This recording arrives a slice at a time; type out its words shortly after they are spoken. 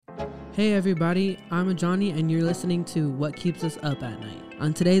Hey everybody, I'm Ajani and you're listening to What Keeps Us Up at Night.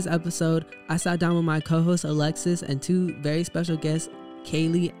 On today's episode, I sat down with my co-host Alexis and two very special guests,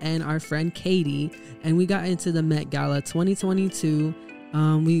 Kayleigh and our friend Katie, and we got into the Met Gala 2022.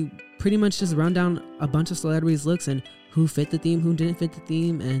 We pretty much just run down a bunch of celebrities' looks and who fit the theme, who didn't fit the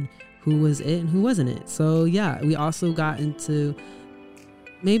theme, and who was it and who wasn't it. So yeah, we also got into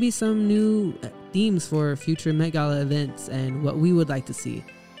maybe some new themes for future Met Gala events and what we would like to see.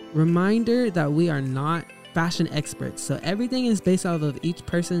 Reminder that we are not fashion experts, so everything is based off of each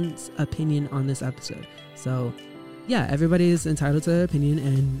person's opinion on this episode. So yeah, everybody is entitled to their opinion,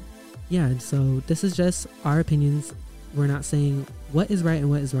 and yeah, so this is just our opinions. We're not saying what is right and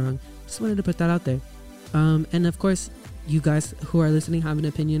what is wrong. Just wanted to put that out there. And of course, you guys who are listening have an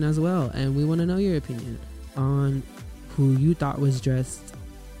opinion as well, and we want to know your opinion on who you thought was dressed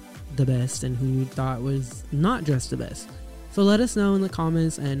the best and who you thought was not dressed the best. So let us know in the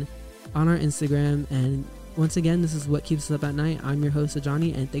comments and on our Instagram. And once again, this is What Keeps Us Up at Night. I'm your host,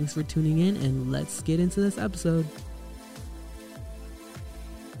 Ajani, and thanks for tuning in, and let's get into this episode.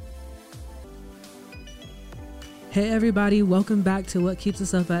 Hey everybody, welcome back to What Keeps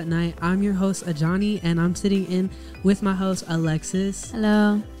Us Up at Night. I'm your host, Ajani, and I'm sitting in with my host, Alexis.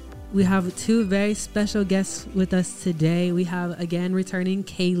 Hello. We have two very special guests with us today. We have, again, returning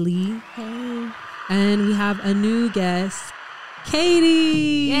Kayleigh. Hey. And we have a new guest,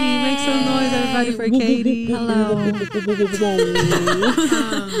 Katie. Yay. Make some noise, everybody, for Katie. Hello.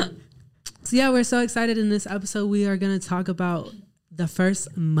 So yeah, we're so excited. In this episode, we are going to talk about the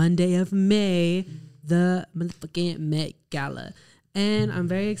first Monday of May, the motherfucking Met Gala. And I'm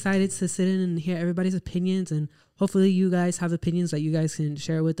very excited to sit in and hear everybody's opinions, and hopefully you guys have opinions that you guys can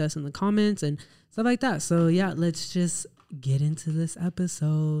share with us in the comments and stuff like that. So yeah, let's just get into this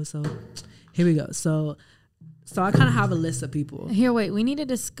episode. So here we go. So I kind of have a list of people. Here, wait. We need to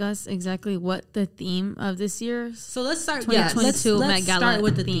discuss exactly what the theme of this year's. So let's start. 2022 let's Met Gala start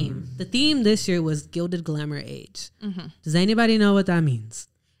with the theme. The theme this year was Gilded Glamour Age. Mm-hmm. Does anybody know what that means?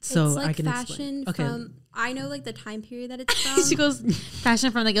 So it's like I can fashion explain. from. I know like the time period that it's from. She goes,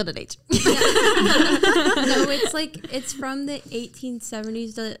 fashion from the Gilded Age. No, it's from the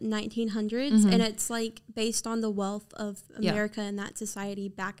 1870s to 1900s, and it's like based on the wealth of America and that society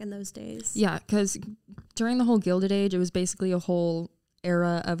back in those days. Yeah, because during the whole Gilded Age, it was basically a whole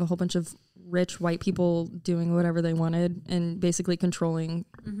era of a whole bunch of rich white people doing whatever they wanted and basically controlling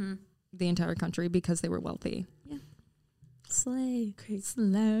the entire country because they were wealthy. Yeah. Slay.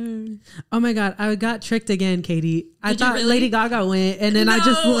 Slow. Oh my God, I got tricked again, Katie. I thought really? Lady Gaga went, and then I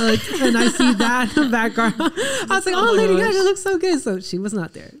just looked and I see that in the background. I was like, oh, Lady Gaga looks so good. So she was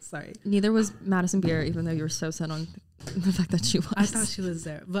not there. Sorry. Neither was Madison Beer, even though you were so set on the fact that she was. I thought she was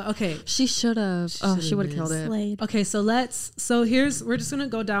there. But okay. She should have. Oh, she would have killed it. Slayed. Okay, so we're just gonna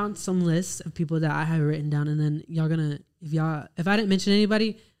go down some lists of people that I have written down, and then y'all gonna, if I didn't mention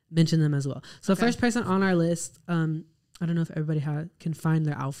anybody, mention them as well. So first person on our list, I don't know if everybody can find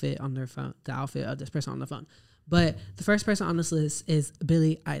their outfit on their phone, the outfit of this person on the phone. But the first person on this list is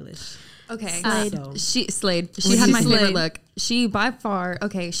Billie Eilish. Okay. She slayed. She had my favorite look. She by far,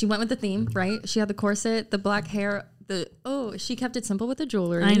 she went with the theme, right? She had the corset, the black hair, she kept it simple with the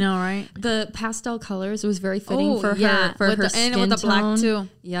jewelry. I know, right? The pastel colors, it was very fitting for her skin and with the black tone. too.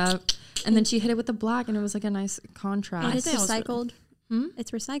 Yep. And then she hit it with the black, and it was like a nice contrast. And it's recycled. It's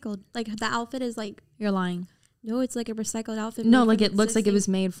recycled. Like the outfit is like. You're lying. No, it's like a recycled outfit. No, like it looks like it was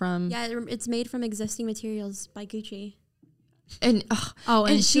made from. Yeah, it's made from existing materials by Gucci. And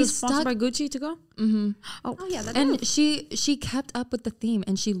and she was sponsored by Gucci to go. Mm-hmm. Oh yeah, that and she kept up with the theme,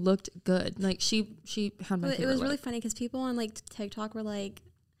 and she looked good. Like she had my favorite. It was look. really funny because people on like TikTok were like,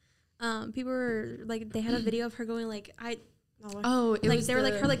 people were like, they had a video of her going like, they were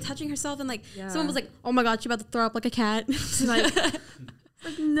like her like touching herself, and like someone was like, oh my God, she's about to throw up like a cat. Like.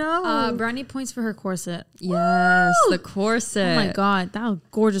 Like, no. Brownie points for her corset. Yes, the corset. Oh my God, that was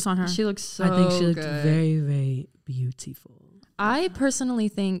gorgeous on her. She looks so I think she looked good. very, very beautiful. I personally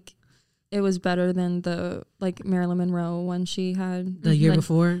think it was better than the like Marilyn Monroe one she had The year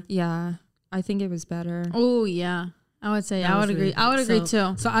before? Yeah, I think it was better. Oh yeah, I would say I would agree. I would agree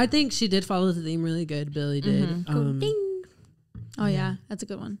too. So I think she did follow the theme really good. Billie did. Ding. Oh yeah, that's a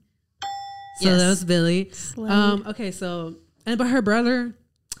good one. So that was Billie. Slay. But her brother.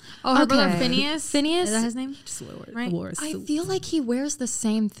 Oh, her brother Phineas. Is that his name? Right. I feel like he wears the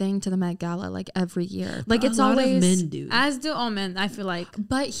same thing to the Met Gala like every year. Like it's always men do. As do all men, I feel like.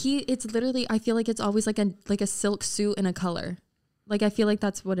 But it's literally, I feel like it's always like a silk suit in a color. Like I feel like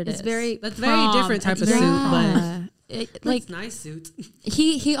that's what it's is. That's very different type of suit, but like nice suit.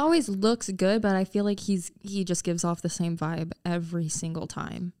 he always looks good, but I feel like he just gives off the same vibe every single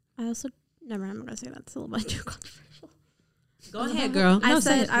time. I also never. I'm not gonna say that. It's a little bit too controversial. Go ahead, girl. I was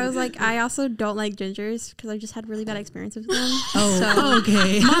like, I also don't like gingers because I just had really bad experiences with them. Oh,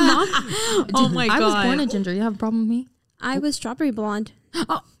 okay. My mom. Oh my god. I was born a ginger. You have a problem with me? I was strawberry blonde.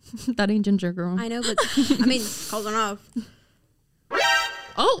 Oh, that ain't ginger, girl. I know, but I mean, close enough.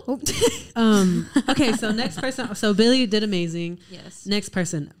 Oh. Okay, so next person. So Billy did amazing. Yes. Next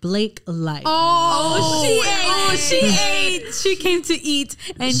person, Blake Lively. She ate. She came to eat,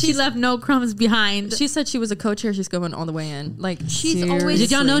 and she left no crumbs behind. She said she was a co-chair. She's going all the way in. Like, she's always.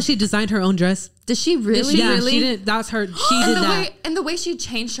 Did y'all know she designed her own dress? Did she really? Yeah, she did. That's her. She did that. And the way she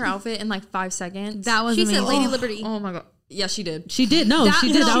changed her outfit in like 5 seconds. That was she amazing. said Lady Liberty. Oh my god. Yeah, she did. She did. No,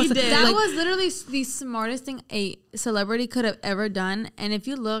 she did. That was literally the smartest thing a celebrity could have ever done. And if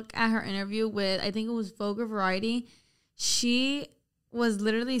you look at her interview with, I think it was Vogue or Variety, she was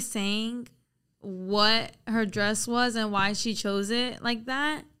literally saying what her dress was and why she chose it like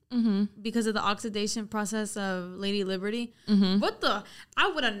that. Because of the oxidation process of Lady Liberty. What the? I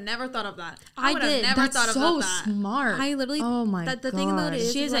would have never thought of that. I would have never thought about that. Smart. I literally. Oh my god. The thing about it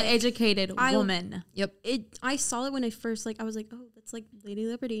is, she is an educated woman. Yep. I saw it when I first I was like, oh, that's like Lady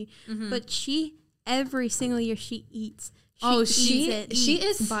Liberty. But she every single year she eats. She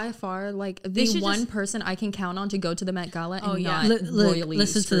is by far like the one person I can count on to go to the Met Gala and not royally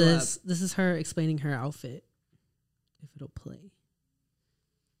listen to this. Up. This is her explaining her outfit. If it'll play.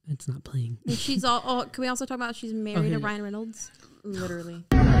 It's not playing. And she's all. Can we also talk about she's married to Ryan Reynolds? Literally.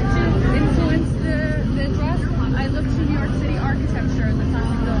 To influence the dress, I looked to New York City architecture in the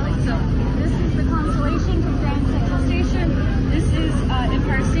front of the building. So this is the Constellation from Grand Central Station. This is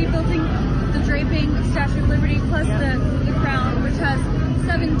Empire State Building, the draping, Statue of Liberty, plus the crown, which has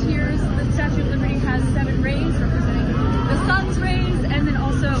 7 tiers. The Statue of Liberty has 7 rays representing the sun's rays, and then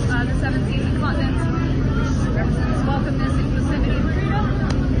also the 7 seas and continents, which represents welcomeness, inclusivity, and freedom.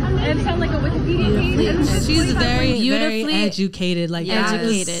 And it sounds like a Wikipedia page. She's very educated. Like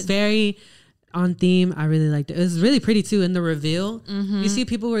educated. Very on theme. I really liked it. It was really pretty too. In the reveal, you see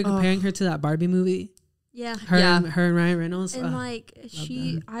people were comparing her to that Barbie movie. Yeah. Her and Ryan Reynolds. And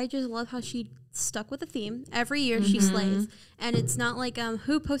I just love how she stuck with the theme. Every year she slays. And it's not like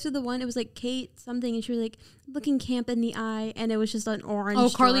who posted the one? It was like Kate something, and she was like looking camp in the eye, and it was just an orange. Oh,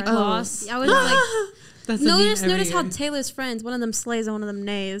 Carly Kloss. I was like. That's notice how Taylor's friends, one of them slays and one of them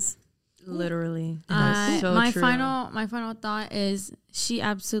nays. Literally. My final thought is she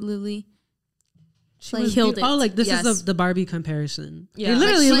absolutely killed it. Oh, like this is the Barbie comparison. Yeah. It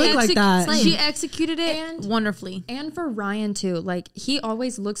literally looked like that. She executed it wonderfully. And for Ryan too, like he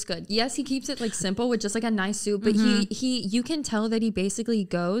always looks good. Yes, he keeps it like simple with just like a nice suit, but he you can tell that he basically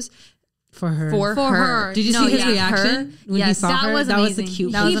goes for her. For her. Did you see his reaction when he saw her? That was the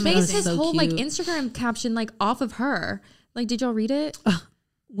cute. He based his whole like Instagram caption like off of her. Like, did y'all read it?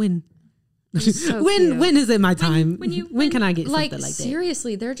 When? So when is it my time? When can I get something like that?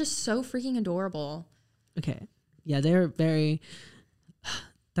 Seriously, they're just so freaking adorable. Okay. Yeah, they're very.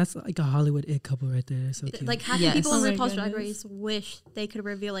 That's like a Hollywood it couple right there. They're so cute. Like half the people in RuPaul's Drag Race wish they could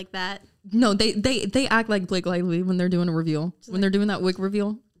reveal like that. No, they act like Blake Lively when they're doing a reveal. When they're doing that wig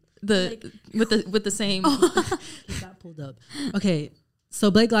reveal. With the same. He got pulled up. Okay, so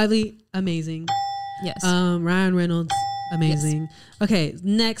Blake Lively, amazing. Yes. Ryan Reynolds, amazing. Yes. Okay,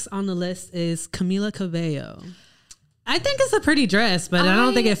 next on the list is Camila Cabello. I think it's a pretty dress, but I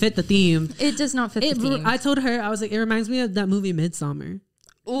don't think it fit the theme. It does not fit the theme. I told her, I was like, it reminds me of that movie Midsommar.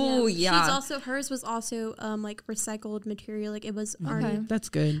 Oh yeah. Hers was also like recycled material. Like it was That's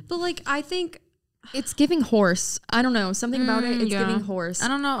good. But like I think it's giving horse. I don't know. Something about it. It's giving horse. I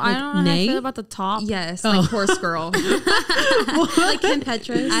don't know. I don't know how I feel about the top. Yes. Like horse girl. Like Kim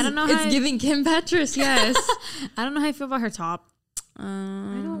Petras. I don't know. It's giving Kim Petras. Yes. I don't know how I feel about her top. I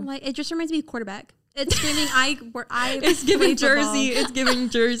don't like. It just reminds me of quarterback. It's screaming. It's giving Jersey. It's giving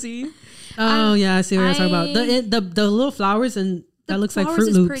Jersey. Oh yeah, I see what you're talking about. The little flowers and that looks like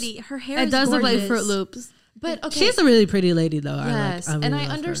Fruit Loops. Pretty. Her hair. It does look like Fruit Loops. But okay, she's a really pretty lady though. Yes, I really I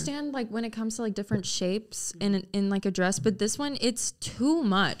understand like when it comes to like different shapes in like a dress, but this one it's too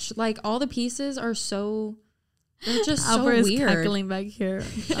much. Like all the pieces are so they're just so weird. Cackling back here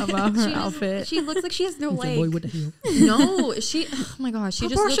about her outfit. She looks like she has no leg. Boy, what the hell? No, she. Oh my gosh, she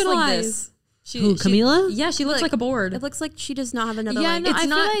just looks like this. Who, Camila? Yeah, she looks like a board. It looks like she does not have another leg. No, I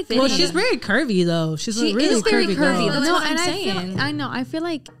feel like well, she's very curvy though. She's she really is very curvy. Girl. That's what I'm saying. I know. I feel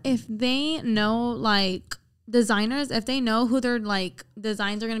like if they know like designers, if they know who their like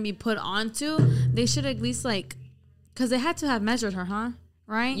designs are gonna be put onto, they should at least like, because they had to have measured her, huh?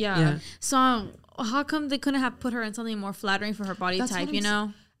 Right? Yeah. So how come they couldn't have put her in something more flattering for her body type? You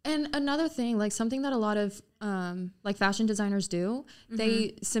know. And another thing, like something that a lot of like fashion designers do.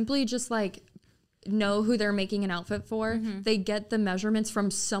 They simply just like know who they're making an outfit for. They get the measurements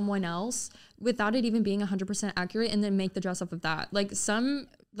from someone else without it even being 100% accurate, and then make the dress off of that. Like some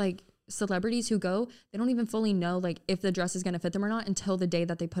like celebrities who go, they don't even fully know like if the dress is going to fit them or not until the day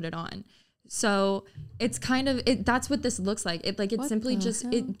that they put it on. So it's kind of that's what this looks like. It like it simply just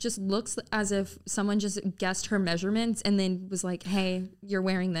hell? It just looks as if someone just guessed her measurements and then was like, "Hey, you're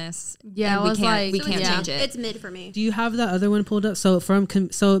wearing this." Yeah, we can't change it. It's mid for me. Do you have the other one pulled up? So from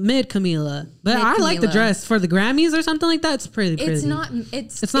mid Camila, but I like the dress for the Grammys or something like that. It's pretty. It's not.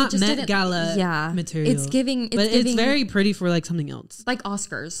 It's not Met Gala material. It's giving. It's very pretty for like something else, like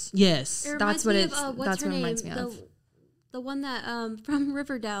Oscars. Yes, that's what it's. That's what it reminds me of. The one that from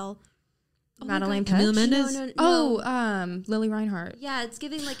Riverdale. Madeline Petch? Camila Mendes? No. Lily Reinhart. Yeah, it's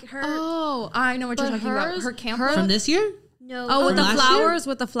giving like her. Oh, I know what you're talking about. Her camp from this year? No. Oh, with the flowers,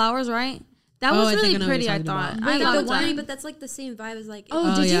 with the flowers, right? That was really pretty, I thought. I love that. But that's like the same vibe as like.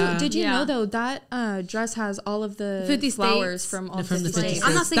 Did you know though that dress has all of the 50 flowers from all 50 states?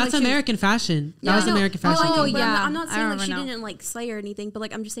 I'm not saying that's American fashion. That was American fashion. Oh yeah, I'm not saying like she didn't like slay or anything, but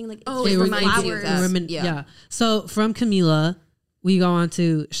like I'm just saying like it reminds you of that. Yeah. So from Camila, we go on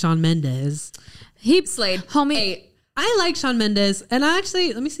to Shawn Mendes. He slayed, homie. I like Shawn Mendes, and I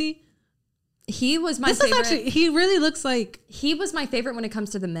actually let me see. He was my favorite. He really looks like he was my favorite when it comes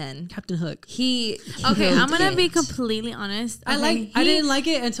to the men. Captain Hook. Okay, I'm gonna be completely honest. I didn't like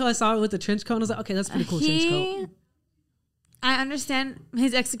it until I saw it with the trench coat. And I was like, okay, that's a pretty cool trench coat. I understand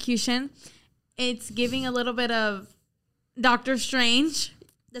his execution. It's giving a little bit of Doctor Strange.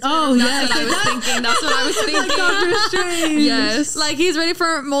 That's what I was thinking. That's what I was thinking. Like Doctor Strange. Yes. Like he's ready for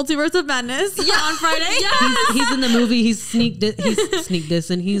Multiverse of Madness on Friday. Yes. He's in the movie. He's sneak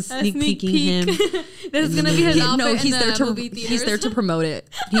dissing. He's sneak peeking him. This is gonna be his outfit. No, he's there to promote it.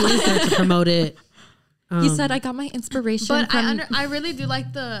 He is there to promote it. He said, "I got my inspiration." But I really do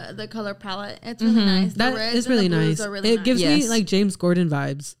like the color palette. It's really nice. That is really nice. It gives me like James Gordon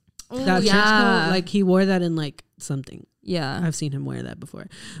vibes. That trench coat, like he wore that in like something. Yeah, I've seen him wear that before.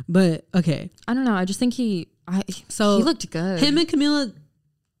 But okay, I don't know. I just think he looked good. Him and Camila,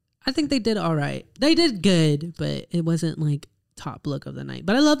 I think they did all right. They did good, but it wasn't like top look of the night.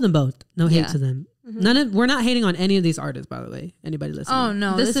 But I love them both. No hate to them. We're not hating on any of these artists, by the way. Anybody listening? Oh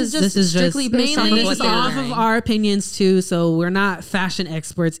no, this is just strictly based on this is off of our opinions too. So we're not fashion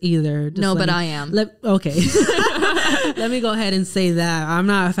experts either. I am. Okay, let me go ahead and say that I'm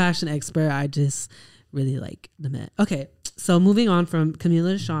not a fashion expert. I just really like the Met. Okay, so moving on from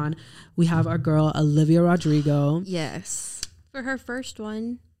Camila to Shawn, we have our girl Olivia Rodrigo. Yes, for her first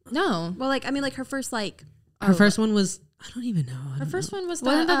one. No, well, like I mean, like her first like. Her first one was I don't even know. Her first one was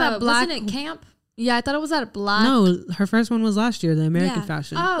that black. Wasn't it camp? Yeah, I thought it was that black. No, her first one was last year, the American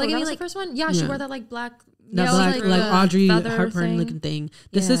fashion. Oh, like, that was the first one? Yeah, she wore that like black. That black, like Audrey Hepburn looking thing.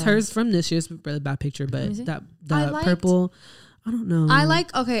 This is hers from this year's bad picture, but that purple, I don't know. I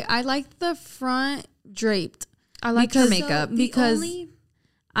like the front draped. I like her makeup because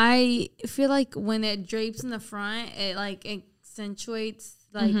I feel like when it drapes in the front, it like accentuates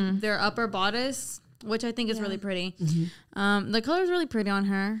like their upper bodice, which I think is really pretty. The color is really pretty on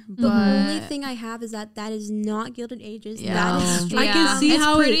her. But the only thing I have is that is not Gilded Ages. Yeah. That is straight. I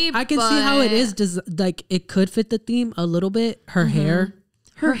can see how it is. Like it could fit the theme a little bit. Her hair,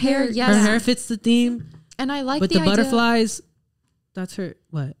 yes, her hair fits the theme. And I like with the butterflies. That's her.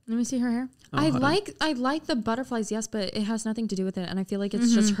 What? Let me see her hair. Oh, I like the butterflies, yes, but it has nothing to do with it, and I feel like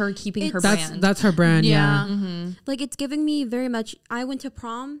it's just her keeping her brand. That's her brand. Yeah. Like it's giving me very much. I went to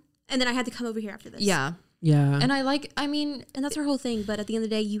prom. And then I had to come over here after this. Yeah. Yeah. And and that's her whole thing. But at the end of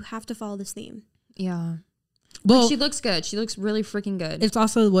the day, you have to follow this theme. Yeah. Well, she looks good. She looks really freaking good. It's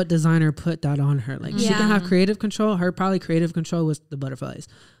also what designer put that on her. Like she can have creative control. Her probably creative control was the butterflies.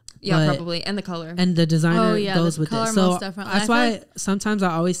 Yeah, probably. And the color. And the designer goes with it. So that's why sometimes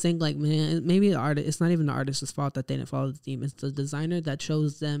I always think like, man, maybe the artist, it's not even the artist's fault that they didn't follow the theme. It's the designer that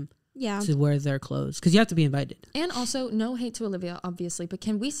chose them to wear their clothes, because you have to be invited. And also, no hate to Olivia, obviously, but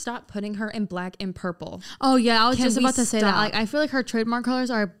can we stop putting her in black and purple? Oh yeah, I was just about to say that. Like I feel like her trademark colors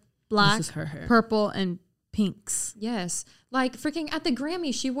are black, her hair. Purple, and pinks. Yes, like freaking at the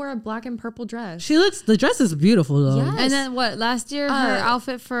Grammy, she wore a black and purple dress. The dress is beautiful though. Yes. And then last year her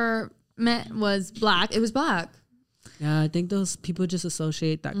outfit for Met was black. It was black. Yeah, I think those people just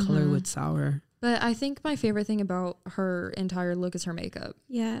associate that color with sour. But I think my favorite thing about her entire look is her makeup.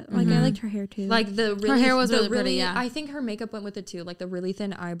 Yeah, like I liked her hair too. Like her hair was really pretty. Yeah, I think her makeup went with it too. Like the really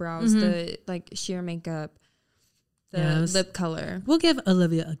thin eyebrows, the like sheer makeup, the lip color. We'll give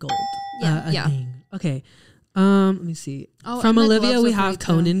Olivia a gold. Yeah. Thing. Okay, Let me see. From Olivia, we have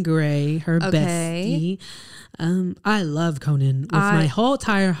Conan Gray, her bestie. I love Conan with my whole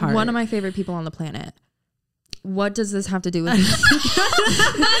entire heart. One of my favorite people on the planet. What does this have to do with that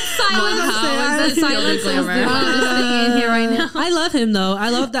silence? The silence is the loudest thing in here right now. I love him though. I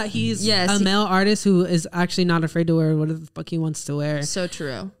love that he's a male artist who is actually not afraid to wear whatever the fuck he wants to wear. So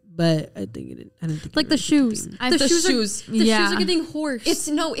true. But I don't think like the shoes. The shoes are giving horse.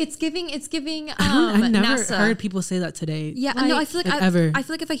 It's giving. I've never NASA. heard people say that today. Yeah, like, no, I feel like I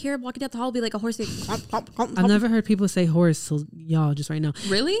feel like if I hear him walking down the hall, it'll be like a horse. I've never heard people say horse till y'all just right now.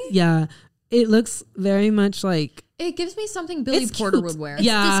 Really? Yeah. It looks very much like it gives me something Billy Porter would wear. It's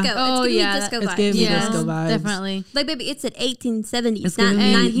disco. Oh, it's giving me disco vibes. It's giving me disco vibes. Definitely. Like baby, it's at 1870s, it's not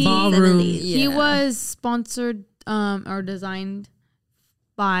 1970s. He was sponsored or designed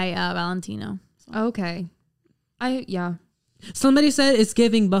by Valentino. So. Okay. Somebody said it's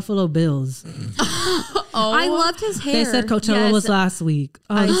giving Buffalo Bills. I loved his hair. They said Coachella was last week.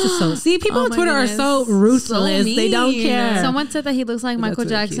 Oh, this is so. See, people on Twitter are so ruthless. They don't care. Someone said that he looks like Michael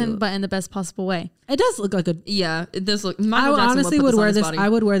Jackson, but in the best possible way. It does look like a. Yeah, it does look. I honestly would wear this. I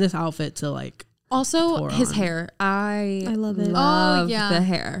would wear this outfit to like. Also, his hair. I love it. Love the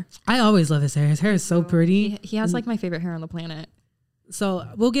hair. I always love his hair. His hair is so pretty. He has like my favorite hair on the planet. So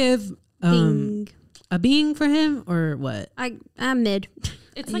we'll give a Bing for him or what? I'm mid.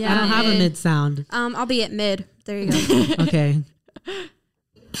 It's like I don't have a mid sound. I'll be at mid. There you go. Okay.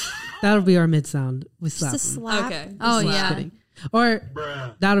 That'll be our mid sound. We slap. Just a slap. Okay. Oh yeah. Kidding. Or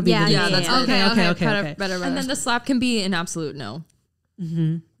that'll be that's okay. Better. And then the slap can be an absolute no.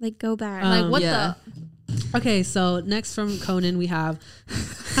 Mm-hmm. Like go back. Like what the? Okay, so next from Conan we have.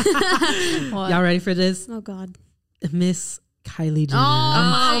 Y'all ready for this? Oh God. Miss Kylie Jenner.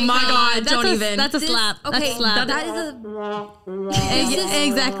 Oh my God! Don't even. That's a slap. Okay, that's a slap. That is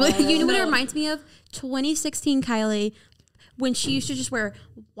exactly. You know what it reminds me of? 2016 Kayleigh, when she used to just wear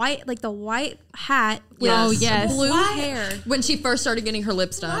white, like the white hat with blue hair. When she first started getting her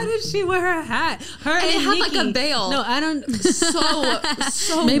lips done. Why did she wear a hat? And it had like a veil. No, I don't.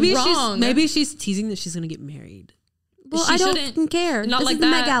 So maybe wrong. she's teasing that she's gonna get married. Well, I don't care. Not this like is the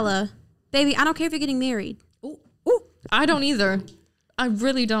that. Met Gala, baby. I don't care if you're getting married. I don't either. I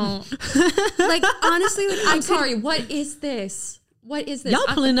really don't. Like honestly, like, I'm sorry. What is this? What is this? Y'all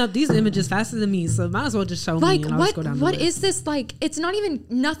pulling up these images faster than me, so might as well just show like, me and I'll just go down the what list. is this? Like, it's not even,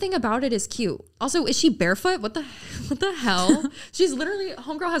 nothing about it is cute. Also, is she barefoot? What the hell? She's literally,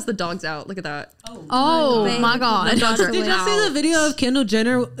 homegirl has the dogs out. Look at that. Oh my God. Did y'all see the video of Kendall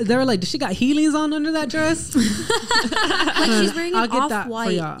Jenner? They were like, does she got Heelys on under that dress? Like she's wearing an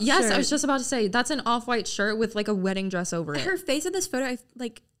off-white. Yes, shirt. I was just about to say, that's an off-white shirt with like a wedding dress over it. Her face in this photo,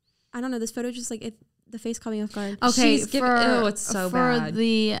 I don't know, this photo just like, the face caught me off guard. Okay, it's so bad. For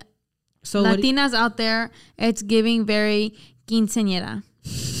the Latinas out there, it's giving very quinceañera.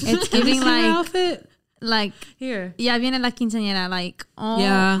 It's giving like outfit. Like here, ya viene la quinceañera. Like oh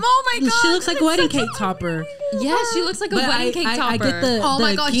my God, she looks like a wedding cake topper. Yeah, she looks like a wedding cake topper. I get the oh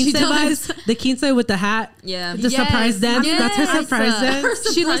my God, she does. vibes. The quince with the hat. Yeah, the surprise dance. That's her surprise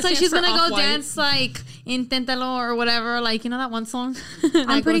dance. She looks like she's gonna go dance like Inténtalo or whatever. Like, you know that one song?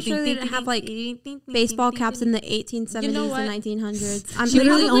 I'm pretty sure they didn't have like baseball caps in the 1870s and 1900s.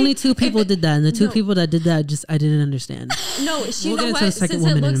 Literally only two people did that, and the two people that did that I didn't understand. No, we'll get into the second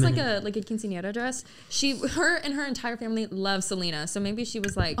woman in a minute. Like a quinceañera dress, her and her entire family love Selena, so maybe she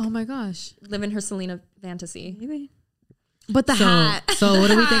was like, oh my gosh, living her Selena fantasy. Maybe. But the hat. So what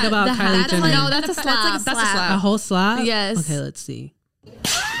do we think about Kylie Jenner? No, that's a slap. That's a slap. A whole slap? Yes. Okay, let's see.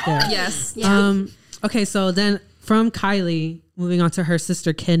 There. Yes. Yeah. Okay, so then from Kylie, moving on to her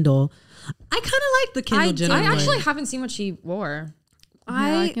sister Kendall. I kind of like the Kendall Jenner. I actually haven't seen what she wore.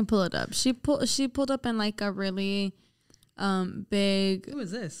 I can pull it up. She pulled up in like a really big. Who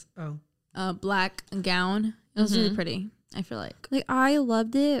is this? Black gown. It was really pretty. I feel like I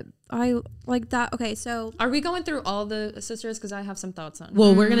loved it. I like that. Okay, so are we going through all the sisters? Because I have some thoughts on.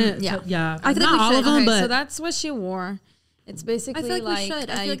 Well, we're gonna I feel not all of them, but so that's what she wore. It's basically I feel like we should.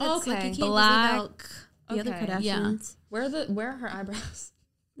 I feel like that's like you can't black. The other Kardashians. Where are her eyebrows?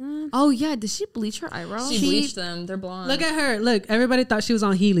 Oh yeah, did she bleach her eyebrows? She bleached them. They're blonde. Look at her. Look, everybody thought she was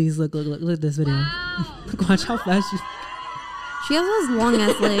on Heelys. Look at this video. Wow. Watch how fast she has those long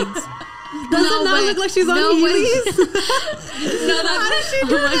ass legs. Does it not look like she's on Heelys? How did she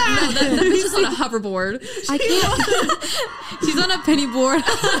do that? That bitch is on a hoverboard. I can't. She's on a penny board.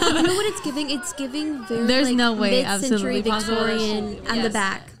 You know what it's giving? It's giving very There's no way, mid-century absolutely Victorian on the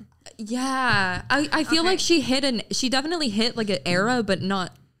back. Yeah, I feel like she definitely hit like an era, but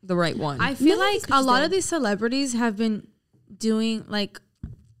not the right one. I feel like a lot of these celebrities have been doing like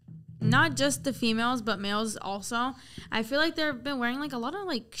not just the females, but males also. I feel like they've been wearing like a lot of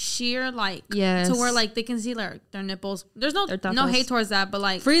like sheer like to where like they can see like their nipples. There's no hate towards that, but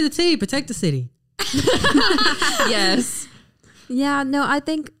like free the tea, protect the city. Yes. Yeah. No, I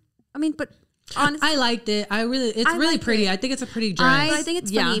mean, but honestly, I liked it. It's really pretty. I think it's a pretty dress. But I think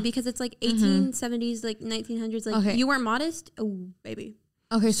it's funny because it's like 1870s, like 1900s. Like you weren't modest, oh baby.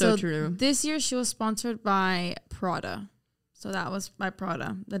 Okay, so true. This year she was sponsored by Prada. So that was by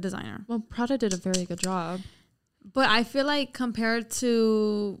Prada, the designer. Well, Prada did a very good job. But I feel like compared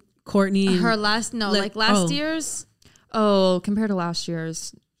to Courtney, her last year's. Oh, compared to last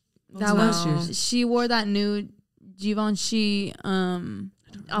year's. Last year's. She wore that new Givenchy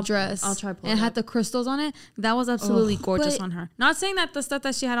dress. I'll try and it had the crystals on it. That was absolutely gorgeous on her. Not saying that the stuff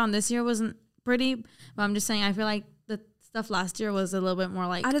that she had on this year wasn't pretty, but I'm just saying I feel like the stuff last year was a little bit more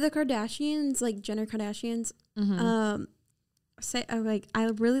like out of the Kardashians, like Jenner Kardashians. I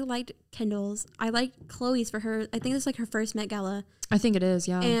really liked Kendall's. I liked Chloe's for her. I think it's like her first Met Gala. I think it is,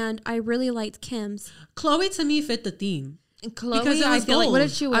 yeah. And I really liked Kim's. Chloe to me fit the theme. Chloe, because I feel like what did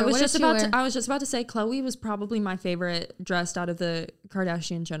she wear? I was just about to say Chloe was probably my favorite dressed out of the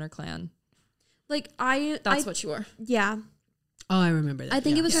Kardashian Jenner clan. Like that's what she wore. Yeah. Oh, I remember that. I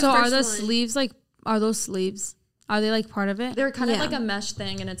think it was her so. First Are the one. sleeves like? Are those sleeves? Are they like part of it? They're kind of like a mesh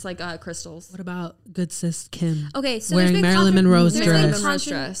thing, and it's like crystals. What about good sis Kim? Okay, so wearing Marilyn Monroe's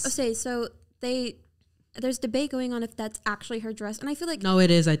dress. Okay, so there's debate going on if that's actually her dress, and I feel like no,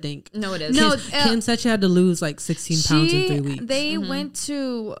 it is. I think no, it is. No, Kim said she had to lose like 16 pounds in 3 weeks. They went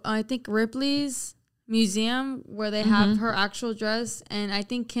to I think Ripley's museum where they have her actual dress, and I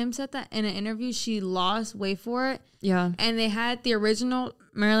think Kim said that in an interview she lost weight for it. Yeah, and they had the original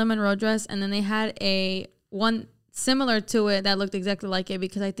Marilyn Monroe dress, and then they had one similar to it that looked exactly like it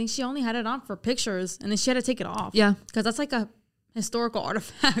because I think she only had it on for pictures, and then she had to take it off. Yeah, because that's like a historical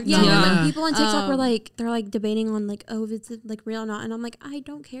artifact. Yeah. People on TikTok were like, they're like debating on like, oh, if it's like real or not, and I'm like, I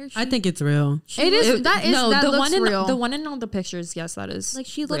don't care. I think it's real. The one in all the pictures. Yes, that is like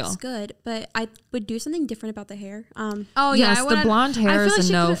she looks good, but I would do something different about the hair. The blonde hair is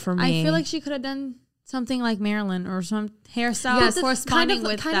a no for me. I feel like she could have done something like Marilyn or some hairstyle corresponding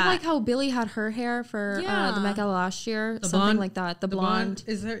with kind of like how Billie had her hair for the Met Gala last year. Something like that. The blonde.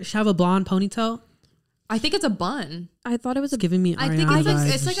 She have a blonde ponytail? I think it's a bun. I thought it was giving me. I think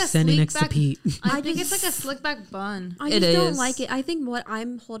it's like a standing next to back, Pete. I think it's like a slick back bun. I just don't like it. I think what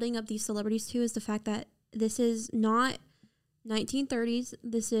I'm holding up these celebrities to is the fact that this is not 1930s.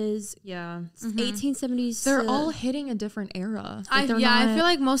 This is 1870s. They're all hitting a different era. I feel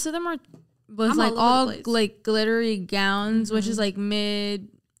like most of them are like all like glittery gowns, which is like mid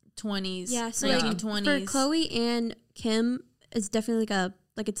 20s. Yeah, so 1920s. For Chloe and Kim, it's definitely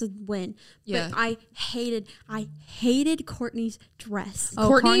it's a win. Yeah. But I hated Courtney's dress. Oh,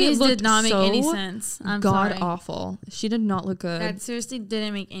 Courtney's did not make any sense. I'm God sorry. awful. She did not look good. That seriously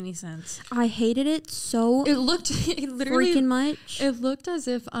didn't make any sense. I hated it so it literally freaking much. It looked as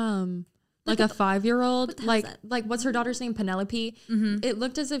if like a 5-year-old, like what's her daughter's name? Penelope. It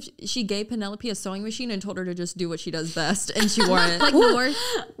looked as if she gave Penelope a sewing machine and told her to just do what she does best, and she wore it like North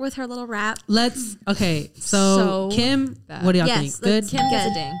with her little wrap. So Kim, bad. What do y'all think? Good. Kim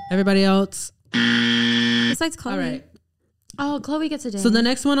gets a ding. Everybody else, besides Chloe. All right. Oh, Chloe gets a ding. So the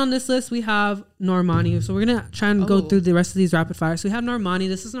next one on this list we have Normani. So we're gonna try and go through the rest of these rapid fire. So we have Normani.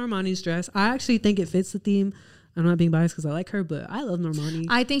 This is Normani's dress. I actually think it fits the theme. I'm not being biased because I like her, but I love Normani.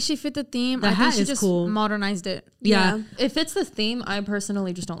 I think she fit the theme. The I hat think she is just cool. modernized it. Yeah. If it's the theme, I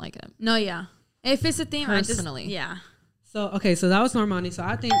personally just don't like it. No, yeah. If it's the theme, personally. So that was Normani. So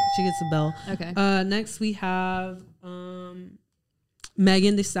I think she gets a bell. Okay. Next we have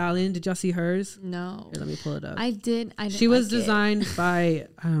Megan Thee Stallion. Did y'all see hers? No. Here, let me pull it up. I didn't She was designed by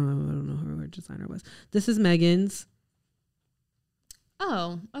I don't know who her designer was. This is Megan's.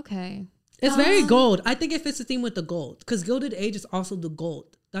 Oh, okay. It's very gold. I think it fits the theme with the gold because Gilded Age is also the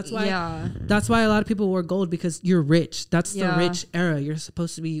gold. That's why a lot of people wore gold because you're rich. That's the rich era. You're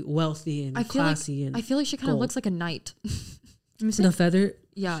supposed to be wealthy and classy. I feel like she kind of looks like a knight. The feather.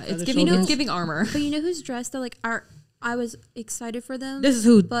 Yeah, it's giving armor. But you know who's dressed though? Like I was excited for them. This is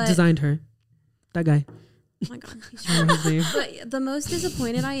who designed her. That guy. Oh my God. But the most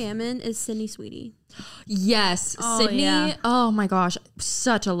disappointed I am in is Sydney Sweetie. Yes. Sydney. Yeah. Oh my gosh.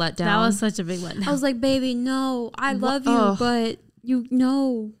 Such a letdown. That was such a big letdown. I was like, baby, no, I love you, but you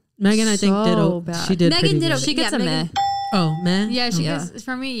know. Megan, I think bad. She did. Megan did. She gets a meh. Oh, meh. Yeah, she gets,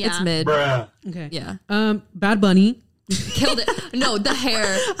 for me, yeah. It's mid. Bruh. Okay. Yeah. Bad Bunny. Killed it. No, the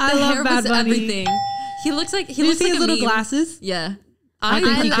hair. I love Bad Bunny. Everything. He looks like his little glasses. Yeah. I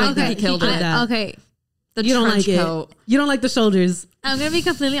think he killed it. Okay. You don't like it. You don't like the shoulders. I'm gonna be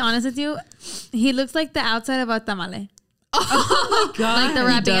completely honest with you. He looks like the outside of a tamale. Oh my god! Like the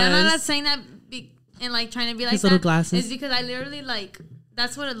rapping. I'm not saying that and like trying to be like his that. little glasses. It's because I literally like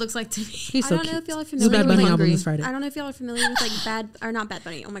that's what it looks like to me. He's so I don't cute. know if y'all are New familiar Bad with Bunny album this Friday. I don't know if y'all are familiar with like not Bad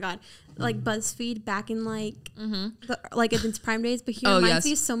Bunny. Oh my god, like BuzzFeed back in like like in its prime days. But he reminds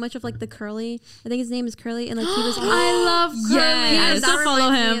me so much of like the Curly. I think his name is Curly, and like he was. I love Curly. Yes. I still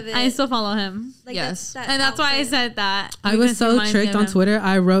follow him. I still follow him. Like yes, and that's why I said that. I was so tricked on Twitter.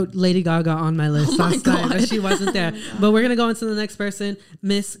 I wrote Lady Gaga on my list last night, but she wasn't there. But we're gonna go into the next person,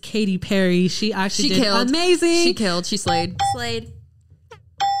 Miss Katy Perry. She actually did amazing. She killed. She slayed.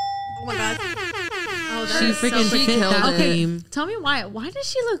 Oh my god. She freaking fit that theme. Tell me why. Why does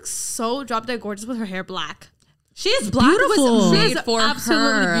she look so drop dead gorgeous with her hair black? She is beautiful. She is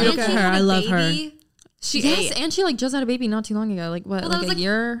absolutely beautiful. Look at her. I love her. And she like just had a baby not too long ago. Like what? Like a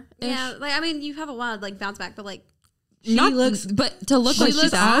year? Yeah. Like I mean, you have a while like bounce back, but like she looks. But to look like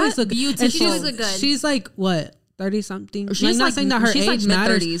she's always look beautiful. She does look good. She's like what? 30 something. She's like, not saying that her age like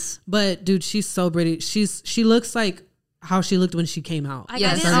matters, mid-30s. but dude, she's so pretty. She looks like how she looked when she came out.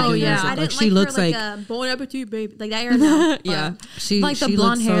 Yes. I didn't like she looks her, like a bon appetit baby. Like that era. Yeah. She like the she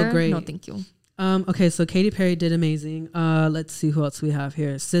blonde hair. So great. No, thank you. Okay, so Katy Perry did amazing. Let's see who else we have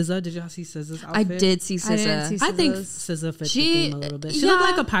here. SZA, did y'all see SZA's outfit? I did see SZA. I think SZA fit the theme a little bit. She looked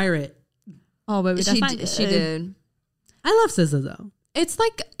like a pirate. Oh, baby, she did. I love SZA though. It's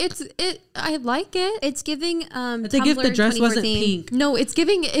like I like it. It's giving it's like if the dress wasn't pink. No, it's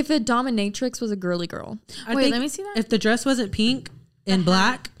giving if a dominatrix was a girly girl. Wait, let me see that. If the dress wasn't pink and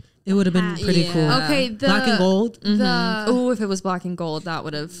black, it would have been pretty cool. Okay, black and gold. Oh, if it was black and gold, that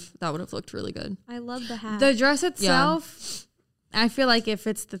would have looked really good. I love the hat. The dress itself, I feel like it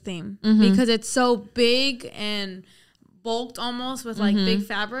fits the theme because it's so big and bulked almost with like big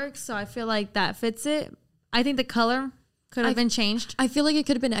fabrics. So I feel like that fits it. I think the color could have been changed. I feel like it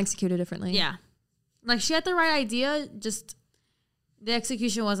could have been executed differently. Yeah. Like she had the right idea, just the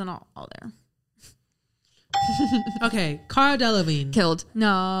execution wasn't all there. Okay, Cara Delevingne. Killed.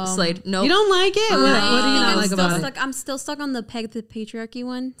 No. Slayed. No. You don't like it? What do you not like about it? I'm still stuck on the peg the patriarchy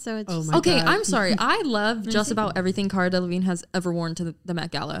one. So it's okay, God. I'm sorry. I love just about everything Cara Delevingne has ever worn to the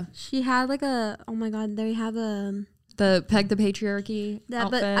Met Gala. She had like oh my God, they have the peg the patriarchy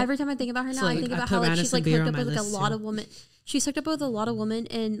outfit. But every time I think about her now, I think about how like she's like hooked up with like a lot of women. She's hooked up with a lot of women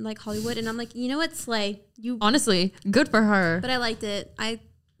in like Hollywood, and I'm like, you know what, slay. You honestly, good for her. But I liked it.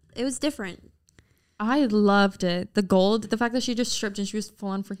 It was different. I loved it. The gold, the fact that she just stripped and she was full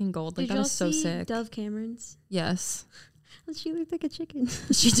on freaking gold. Like Did that was so sick. Dove Cameron's. Yes. She looked like a chicken.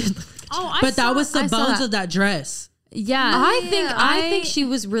 She did. But that was the bones of that dress. Yeah, I think she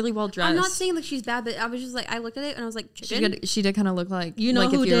was really well dressed. I'm not saying like she's bad, but I was just like I looked at it and I was like, chicken. She did kind of look like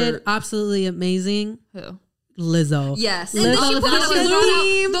who did absolutely amazing. Who? Lizzo. Yes. Lizzo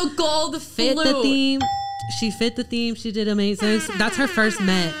the gold fit the theme. She fit the theme. She did amazing. That's her first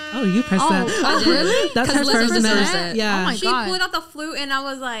Met. Oh, you pressed that. Oh, really? That's her first Met. Yeah. Oh my God. She pulled out the flute and I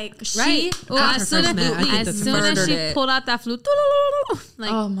was like, right. As soon as she pulled out that flute,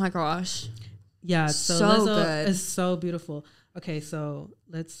 like, oh my gosh. Yeah. So Lizzo is so beautiful. Okay, so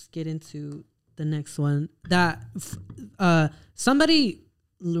let's get into the next one. That somebody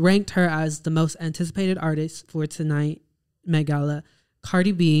ranked her as the most anticipated artist for tonight Met Gala.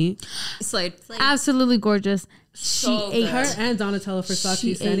 Cardi B. Slayed. Absolutely gorgeous. So she ate. Her and Donatella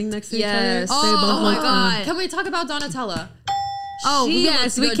Versace standing next to each other. Yes. Oh my God. Can we talk about Donatella? Oh,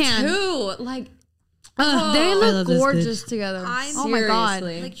 yes, we can. Too. Like, they look gorgeous together. Oh my God.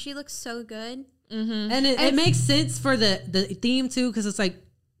 Like, she looks so good. Mm-hmm. And it makes sense for the theme, too, because it's like,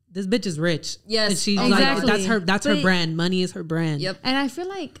 this bitch is rich. Yes. And she's exactly. like, that's her brand. Money is her brand. Yep. And I feel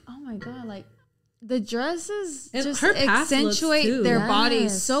like, oh my God, like, the dresses and just her accentuate their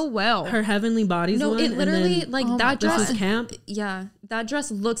bodies so well. Her heavenly bodies. No, it literally that dress. This is camp. Yeah, that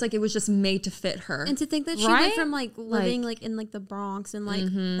dress looks like it was just made to fit her. And to think that she went from like living like in like the Bronx and like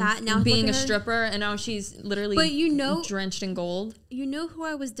that now being a stripper, and now she's literally drenched in gold. You know who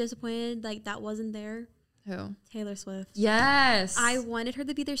I was disappointed like that wasn't there? Who? Taylor Swift. Yes, I wanted her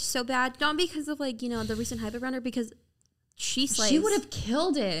to be there so bad, not because of like the recent hype around her, because she would have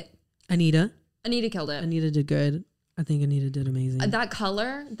killed it. Anita killed it. Anita did good. I think Anita did amazing. That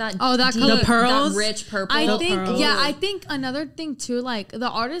color, that color, the pearls, that rich purple. I think another thing too, like the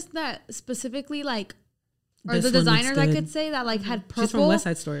artist that specifically like, or the designers I could say that like had purple. She's from West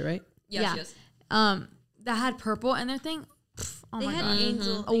Side Story, right? Yeah. She is. That had purple in their thing. Oh they my had God,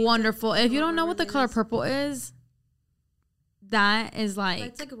 angel, wonderful. If you don't know what the color purple is, that is like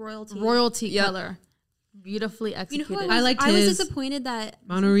it's like royalty color. beautifully executed. You know who I liked I was his disappointed that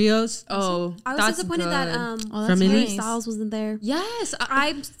Monterios. Oh, I was that's disappointed good. that From Harry Elise? Styles wasn't there. Yes,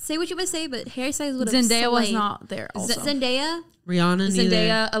 I say what you would say, but Harry Styles would have Zendaya was slayed. not there. Also. Zendaya, Rihanna, neither.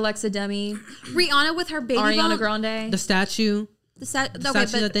 Zendaya, Alexa Demi, Rihanna with her baby Ariana bump. Grande. The statue. The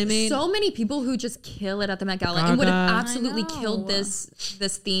Statue that they made. So many people who just kill it at the Met Gala and would have Gaga. absolutely killed this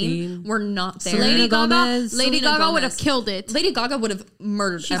theme were not there. Selena Gomez. Lady Selena Gaga would Gomez. have killed it. Lady Gaga would have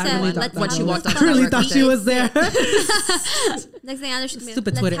murdered She said, everyone "Let's when have she some walked fun." off. I really that thought she was there. Next thing I know, she's gonna be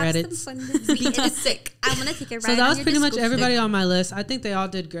Stupid like, Twitter "Let's have edits. some fun this week. It is sick. I'm gonna take a ride. So that on was your pretty much disco everybody stick." on my list. I think they all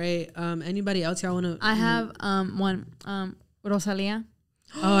did great. Anybody else y'all want to? I have one Rosalia.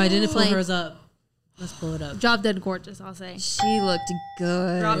 Oh, I didn't pull Like- hers up. Let's pull it up. Drop dead gorgeous, I'll say. She looked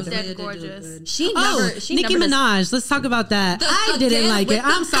good. Drop They dead did do gorgeous. good. She Oh, never. She Nicki never does- Minaj. Let's talk about that. I didn't Again, like with it.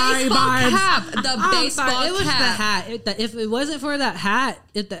 I'm the sorry, baseball Barbs. cap. The I'm baseball sorry. It was the cap. hat. If it wasn't for that hat,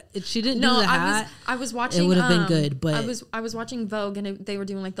 if she didn't do the hat, I was watching. it would have been good. But I was watching Vogue and they were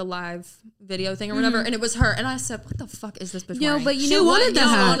doing like the live video thing or whatever, and it was her. And I said, "What the fuck is this bitch No, wearing?" but you she know what? wanted the No,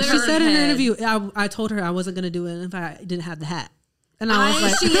 hat. wanted She her said in an head. interview, I told her I wasn't gonna do it if I didn't have the hat. And I was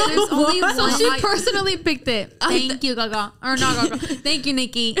like, there's only what? So one. she personally picked it. Thank you, Gaga. Or not Gaga. Thank you,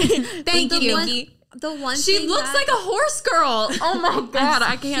 Nikki. Thank the you. one, the one She thing looks that, like a horse girl. Oh my god,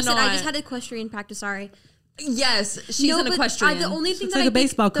 I She can't. said, I just had equestrian practice. Sorry. Yes, she's No, an but equestrian. the only thing It's that like a I think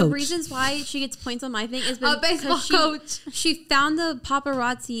baseball the coach. reasons why she gets points on my thing is A baseball because coach. she found the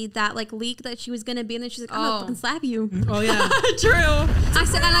paparazzi that like leaked that she was gonna be, and then she's like, I'm gonna fucking slap you. oh yeah. True. I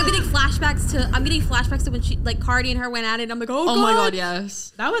said, and I'm getting flashbacks to when she like Cardi and her went at it. I'm like, oh Oh my god,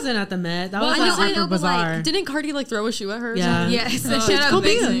 yes. That wasn't at the Met. That Well, was I like know, Harper but, like, Bazaar. Didn't Cardi like throw a shoe at her? or Yeah. something? Yes, Oh, she had it's a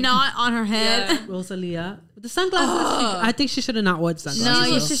big amazing. knot on her head. Yeah. Rosalia. But the sunglasses, I think she should have not worn sunglasses. No,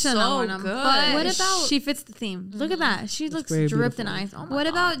 you though. should so not worn them. good. But What about- she fits the theme? Look at that. She looks very dripped and beautiful. ice. Oh my what God.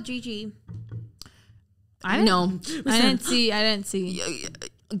 about Gigi? I didn't, No. I didn't see.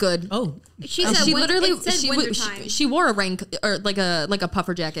 Good. Oh, She said She literally it said she, wintertime. she wore a rain or like a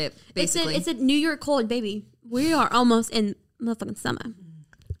puffer jacket basically. It said New York cold, baby. We are almost in motherfucking summer.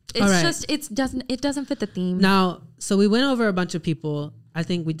 It's All right. just it doesn't fit the theme. now, so we went over a bunch of people. I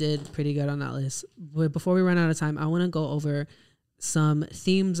think we did pretty good on that list. But before we run out of time, I want to go over some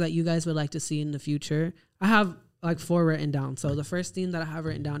themes that you guys would like to see in the future. I have like 4 written down. So the first theme that I have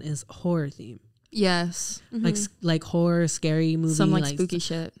written down is horror theme. Yes. Like horror, scary movie, Some like spooky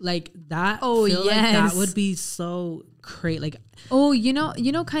shit. like that. Oh, feel like yes. that would be so great. Like Oh, you know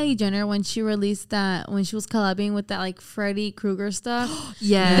Kylie Jenner when she released that when she was collabing with that like Freddy Krueger stuff.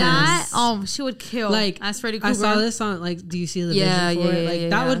 Yes. That she would kill like as Freddy Krueger. I saw this on like, do you see the Yeah, vision for it? yeah, Like yeah,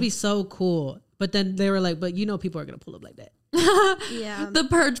 that yeah. would be so cool. But then they were like, but people are gonna pull up like that. Yeah. The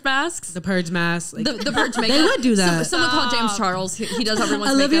purge masks. The purge mask, like The purge makeup. they would do that. Someone called James Charles. He does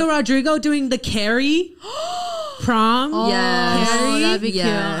everyone's Olivia makeup. Rodrigo doing the Carrie prom. Yes. Oh, that'd be Yes.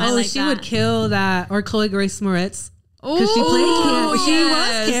 cute. I Oh, like she that. would kill that. Or Chloe Grace Moretz. Because she played Carrie. She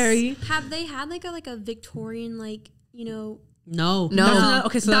yes. was Carrie. Have they had like a Victorian No. No. That's another,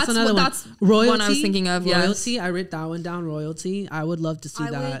 okay, so that's another one. That's Royalty. one I was thinking of. Yes. Royalty. I wrote that one down. Royalty. I would love to see I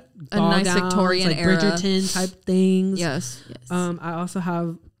would- that. A nice Ball gowns, Victorian like era. Bridgerton type things. Yes. I also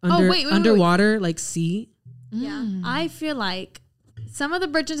have wait. underwater, like sea. Yeah. I feel like some of the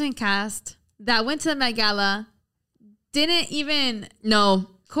Bridgerton cast that went to the Met Gala didn't even No.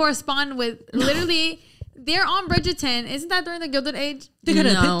 correspond with literally. They're on Bridgerton. Isn't that during the Gilded Age? They could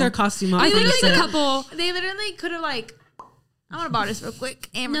have No. picked their costume up. I from the literally set. a couple. They literally could have like. I want to borrow this real quick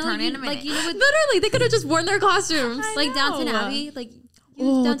and No, return it in a you, minute. like you know what, Literally, they could have just worn their costumes. I like Downton know. Abbey, like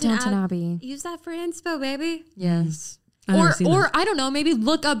use Downton Abbey. Use that for inspo, baby. Yes. I've never seen Or that. I don't know, maybe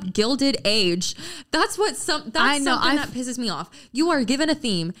look up Gilded Age. That's what I know, something that pisses me off. You are given a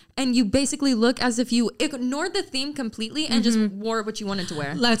theme and you basically look as if you ignored the theme completely and just wore what you wanted to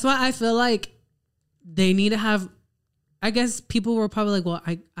wear. That's why I feel like they need to have. I guess people were probably like, well,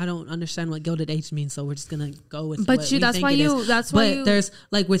 I don't understand what Gilded Age means, so we're just gonna go with. But what you- we that's think why it you- is. that's why But you- there's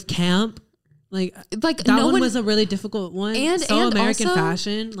like with camp, like Like that no one one was a really difficult one. and so American also,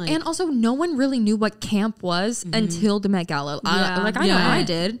 fashion, like and also no one really knew what camp was until the Met Gala. Yeah. I know Yeah. I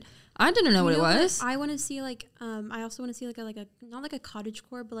did. I didn't know what it was. I want to see like I also want to see like a not like a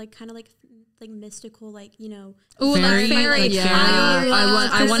cottagecore, but like kind of like mystical, like Ooh, Fairy, like fairy. like Yeah. fairy.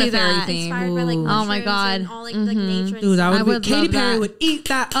 I want a fairy that. theme. inspired by like Ooh. Oh my mushrooms God. and all like nature. And dude, that stuff. would I be. would Katy love Perry that. would eat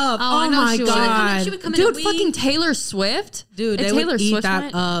that up. Oh, I Oh, know my she would. god, She would come in a Dude, week. fucking Taylor Swift. dude, If they Taylor would eat Swift that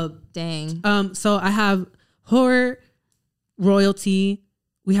went- up. Dang. So I have horror, royalty.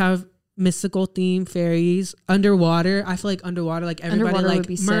 We have mystical theme, fairies, underwater. I feel like underwater, like everybody, Underwater would like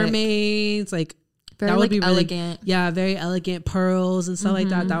be sick. mermaids, like Very that would like be really, elegant. yeah, very elegant pearls and stuff like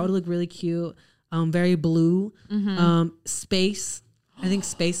that. That would look really cute. very blue, space. I think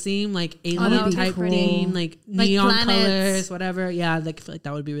space theme, like alien type theme, like neon colors, whatever. Yeah, like I feel like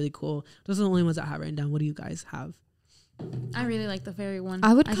that would be really cool. Those are the only ones I have written down. What do you guys have? I really like the fairy one.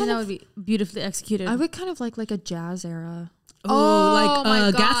 I think that would be beautifully executed. I would kind of like a jazz era. Oh,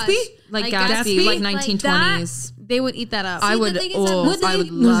 like Gatsby? Like Gatsby, like 1920s. They would eat that up. I would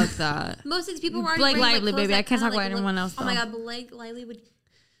love that. Most of these people were Blake already Lively, baby. I can't talk about anyone else. Oh my god, Blake Lively would.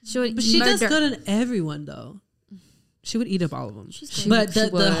 But she does good on everyone though. She would eat up all of them. But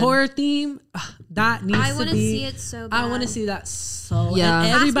the horror theme, that needs to be. I want to see it so bad. I want to see that so. Yeah.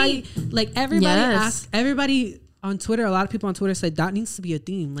 And everybody on Twitter, a lot of people on Twitter said that needs to be a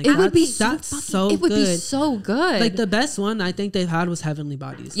theme. Like it would be so good. It would be so good. Like the best one I think they've had was Heavenly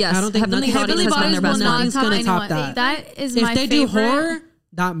Bodies. Yes, I don't think Heavenly Bodies nothing's gonna top that. That is my favorite. If they do horror,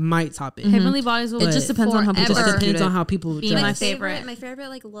 that might top it. Heavenly Bodies will. It just depends on how people execute it. It depends on how people be my favorite. My favorite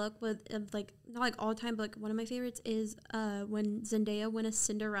like look with like not like all time, but like one of my favorites is when Zendaya went as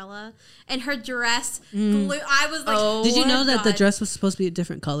Cinderella and her dress. I was like, did you know that the dress was supposed to be a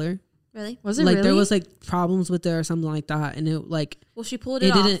different color? Really? Was it like really? There was like problems with it or something like that, and it like she pulled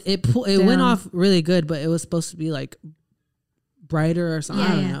it off. It went off really good, but it was supposed to be like brighter or something.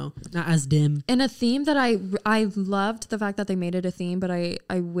 I don't know, not as dim. And a theme that I loved the fact that they made it a theme, but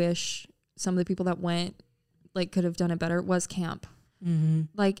I wish some of the people that went like could have done it better was camp.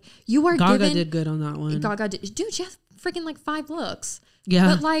 Like you are Gaga did good on that one. Gaga did, dude. Just freaking like 5 looks.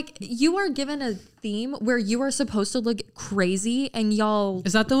 Yeah, but like you are given a theme where you are supposed to look crazy, and y'all.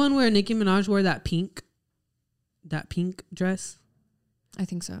 Is that the one where Nicki Minaj wore that pink dress? I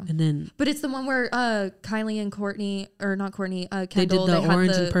think so. And then, but it's the one where Kylie and Courtney, or not Courtney, Kendall. They did the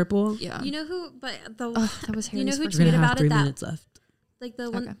orange and purple. Yeah, you know who? But that was Harry's. You know who tweeted about it? 3 minutes left. Like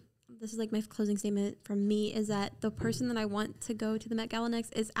the one. This is like my closing statement from me is that the person that I want to go to the Met Gala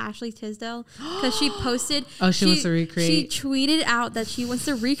next is Ashley Tisdale, because she posted. She wants to recreate. She tweeted out that she wants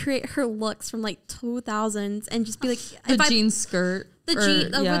to recreate her looks from like 2000s and just be like the jean skirt, with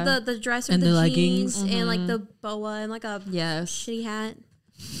the dress with and the leggings and like the boa and like a shitty hat.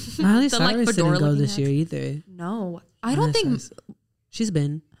 Miley Cyrus didn't go this year either. No, I don't think she's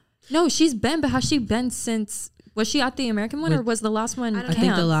been. No, she's been, but has she been since? Was she at the American one, or was the last one? I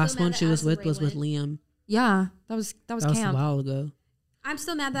think the last one she was with Liam. Yeah, that was camp. a while ago. I'm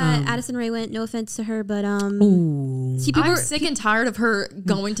still mad that Addison Rae went. No offense to her, but I'm sick and tired of her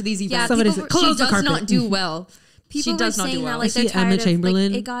going to these events. Yeah, she does not do well. She does not do well. Like, I see Emma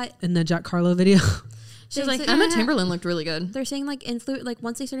Chamberlain in the Jack Harlow video. She's like, Emma Chamberlain looked really good. They're saying like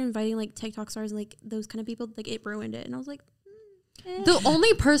once they started inviting like TikTok stars and like those kind of people, like it ruined it. And I was like, the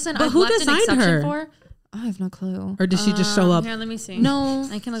only person I've left an exception for. I have no clue. Or did she just show up? Here, let me see. No,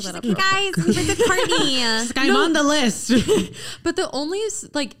 I can look that up. Like, guys, we went to Courtney. I'm on the list. But the only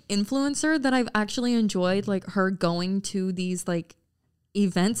like influencer that I've actually enjoyed like her going to these like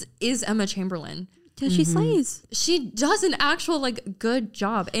events is Emma Chamberlain. Because she slays. She does an actual like good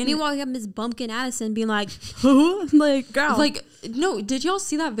job. And meanwhile, you have Miss Bumpkin Addison being like, like girl, like no. Did y'all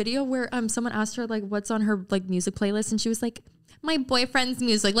see that video where someone asked her like what's on her like music playlist, and she was like, my boyfriend's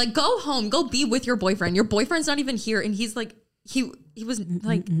music. Like, go home, go be with your boyfriend. Your boyfriend's not even here, and he's like he was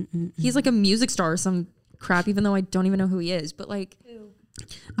like he's like a music star or some crap, even though I don't even know who he is. But like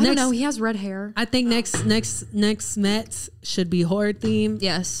I don't know, he has red hair. I think next Met should be horror themed.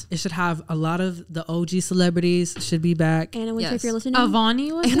 Yes, it should have a lot of the OG celebrities should be back. Anna Wintour, if you're listening.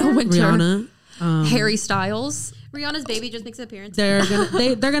 Avani was Anna there? Wintour, Rihanna, Harry Styles. Rihanna's baby just makes an appearance. They're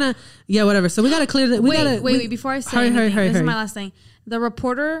gonna whatever. So we gotta clear that. Wait, before I say anything, this is my last thing. The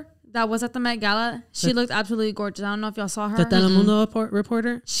reporter that was at the Met Gala, she looked absolutely gorgeous. I don't know if y'all saw her. The Telemundo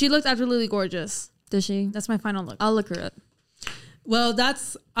reporter. She looked absolutely gorgeous. Did she? That's my final look. I'll look her up. Well,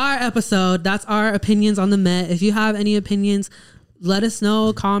 that's our episode. That's our opinions on the Met. If you have any opinions, let us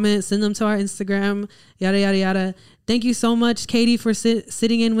know. Comment, send them to our Instagram. Yada yada yada. Thank you so much, Katie, for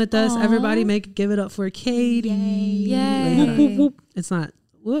sitting in with us. Aww. Everybody, give it up for Katie. Yay! Whoop, whoop, whoop. It's not.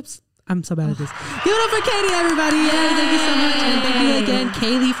 Whoops. I'm so bad at this. Give it up for Katie, everybody. Yay! Thank you so much, and thank you again,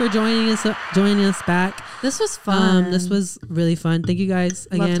 Kayleigh, for joining us back. This was fun. This was really fun. Thank you guys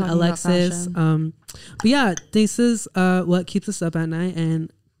again, Alexis. But yeah, this is what keeps us up at night, and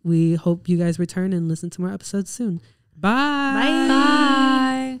we hope you guys return and listen to more episodes soon. Bye. Bye.